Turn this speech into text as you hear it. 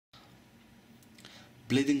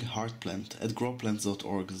Bleeding heart plant at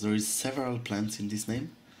growplants.org. There is several plants in this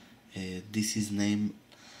name. This is named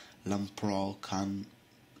Lamprocapnos.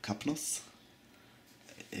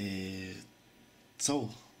 So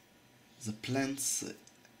the plants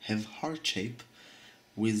have heart shape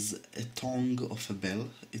with a tongue of a bell.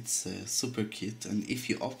 It's super cute, and if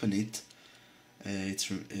you open it,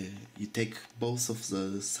 you take both of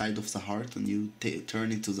the side of the heart and you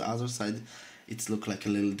turn it to the other side. It looks like a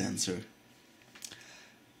little dancer.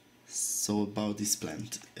 So about this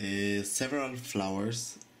plant, several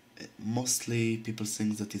flowers. Mostly people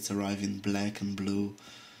think that it's arrived in black and blue.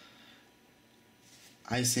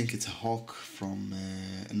 I think it's a hawk from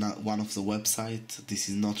one of the website. This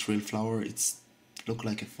is not real flower. It's look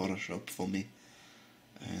like a Photoshop for me,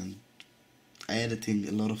 and I editing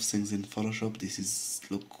a lot of things in Photoshop. This is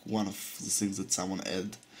one of the things that someone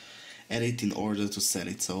edit in order to sell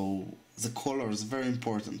it. So the color is very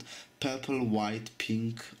important: purple, white,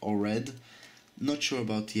 pink, or red. Not sure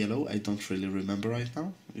about yellow. I don't really remember right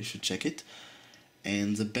now. You should check it.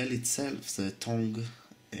 And the bell itself, the tongue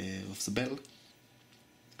of the bell,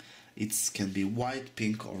 it can be white,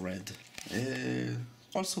 pink, or red.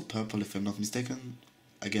 Also purple, if I'm not mistaken.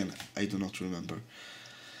 Again, I do not remember.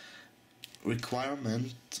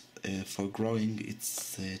 Requirement for growing,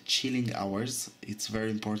 it's chilling hours. It's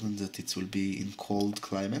very important that it will be in cold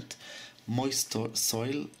climate, moist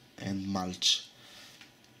soil, and mulch.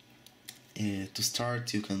 To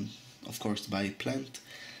start, you can of course buy plant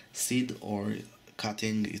seed or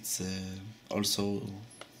cutting. It's also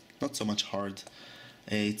not so much hard.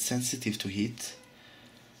 It's sensitive to heat.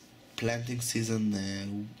 Planting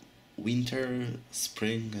season, winter,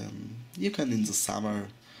 spring, you can in the summer,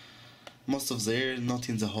 most of the year, not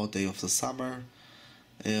in the hot day of the summer.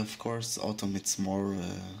 Of course autumn it's more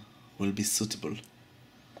will be suitable.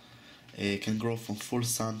 It can grow from full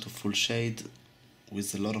sun to full shade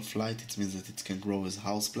with a lot of light. It means that it can grow as a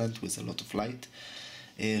house plant with a lot of light.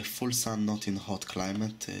 Full sun, not in hot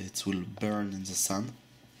climate, it will burn in the sun.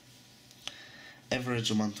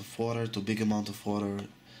 Average amount of water to big amount of water,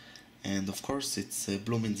 and of course it's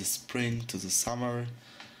bloom in the spring to the summer,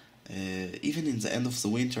 even in the end of the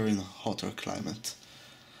winter in a hotter climate.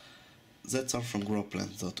 That's all from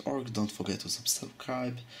growplants.org. Don't forget to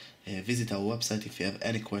subscribe, visit our website. If you have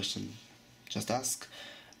any question, just ask,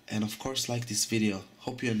 and of course like this video.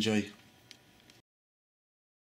 Hope you enjoy.